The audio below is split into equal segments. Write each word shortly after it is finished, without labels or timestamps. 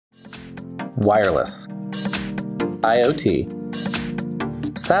wireless, IoT,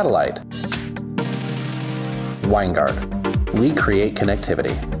 satellite. Winegard. We create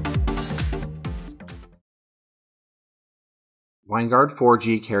connectivity. Winegard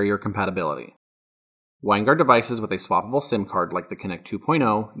 4G carrier compatibility. Winegard devices with a swappable SIM card like the Connect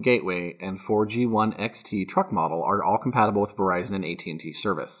 2.0, Gateway, and 4G One XT truck model are all compatible with Verizon and AT&T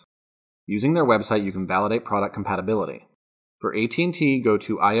service. Using their website, you can validate product compatibility. For AT&T, go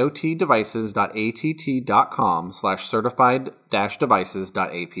to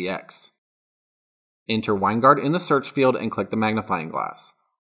iotdevices.att.com/certified-devices.apx. Enter Winegard in the search field and click the magnifying glass.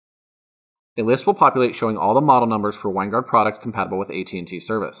 A list will populate showing all the model numbers for Winegard product compatible with AT&T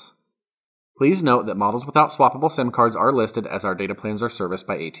service. Please note that models without swappable SIM cards are listed as our data plans are serviced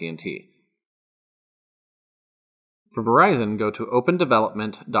by AT&T. For Verizon, go to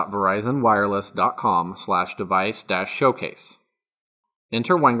opendevelopment.verizonwireless.com/device-showcase.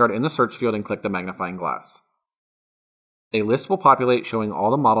 Enter Winegard in the search field and click the magnifying glass. A list will populate showing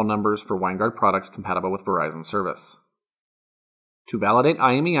all the model numbers for Winegard products compatible with Verizon service. To validate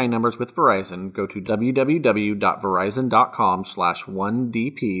IMEI numbers with Verizon, go to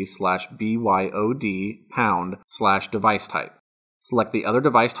www.verizon.com/1dp/BYOD#/device type. Select the other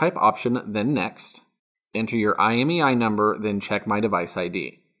device type option, then Next. Enter your IMEI number, then check My Device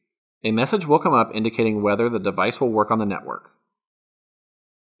ID. A message will come up indicating whether the device will work on the network.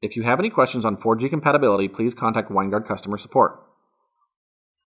 If you have any questions on 4G compatibility, please contact Winegard customer support.